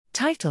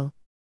Title: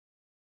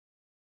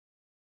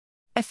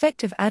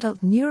 Effect of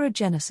adult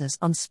neurogenesis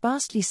on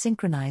sparsely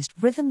synchronized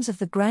rhythms of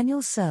the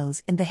granule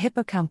cells in the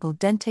hippocampal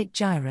dentate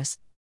gyrus.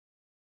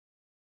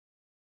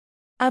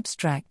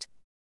 Abstract: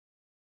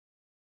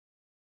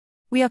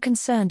 We are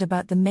concerned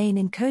about the main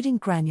encoding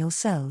granule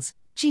cells,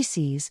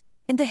 GCs,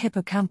 in the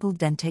hippocampal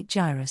dentate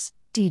gyrus,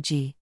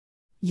 DG.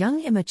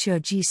 Young immature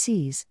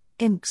GCs,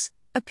 IMCs,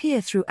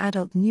 appear through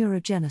adult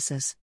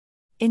neurogenesis.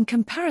 In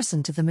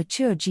comparison to the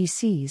mature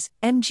GCs,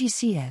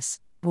 MGCS,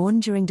 born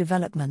during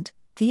development,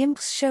 the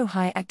IMCs show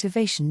high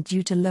activation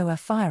due to lower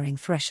firing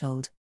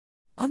threshold.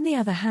 On the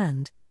other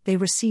hand, they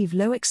receive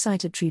low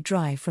excitatory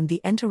drive from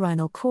the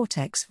entorhinal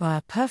cortex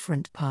via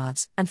perforant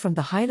paths and from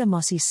the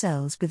hylomossy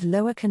cells with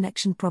lower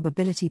connection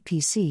probability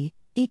PC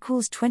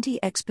equals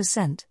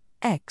 20x%,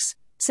 x,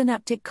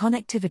 synaptic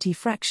connectivity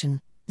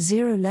fraction,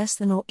 0 less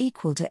than or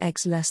equal to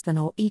x less than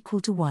or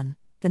equal to 1,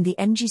 than the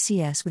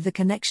MGCS with the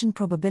connection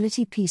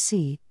probability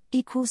PC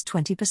equals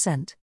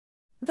 20%.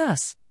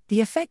 Thus, the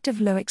effect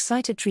of low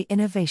excitatory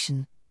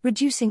innervation,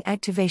 reducing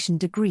activation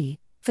degree,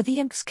 for the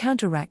IMCs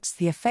counteracts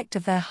the effect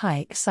of their high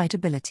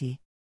excitability.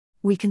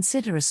 We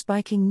consider a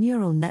spiking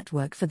neural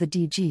network for the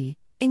DG,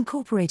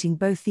 incorporating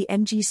both the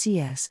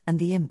MGCS and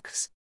the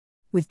IMCs.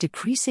 With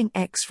decreasing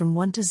X from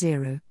 1 to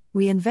 0,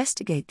 we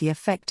investigate the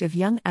effect of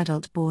young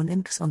adult-born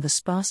IMCs on the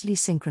sparsely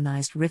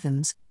synchronized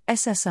rhythms,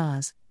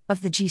 SSRs,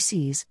 of the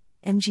GCs,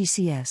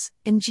 MGCS,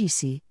 in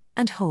GC,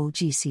 and whole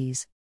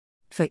GCs.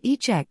 For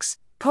each X,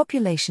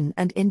 population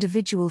and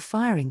individual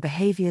firing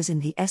behaviors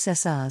in the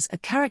SSRs are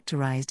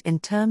characterized in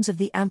terms of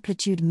the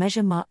amplitude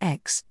measure Ma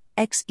X,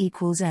 X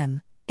equals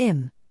M,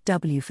 IM,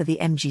 W for the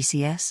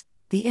MGCS,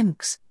 the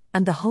IMCs,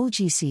 and the whole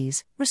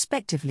GCs,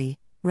 respectively,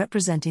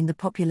 representing the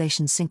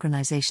population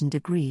synchronization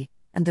degree,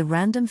 and the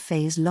random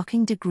phase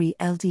locking degree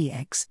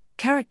LDX,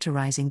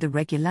 characterizing the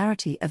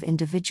regularity of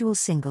individual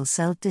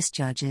single-cell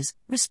discharges,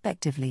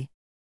 respectively.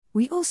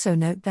 We also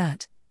note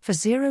that, for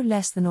 0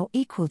 less than or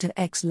equal to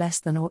x less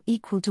than or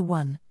equal to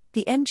 1,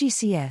 the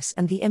MGCS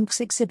and the IMCs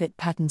exhibit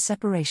pattern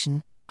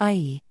separation,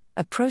 i.e.,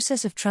 a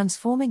process of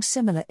transforming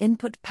similar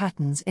input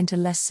patterns into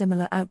less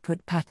similar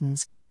output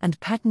patterns, and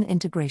pattern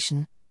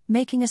integration,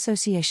 making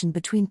association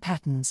between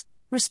patterns,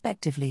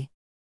 respectively.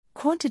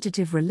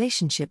 Quantitative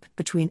relationship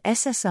between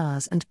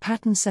SSRs and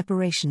pattern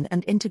separation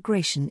and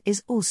integration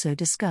is also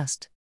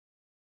discussed.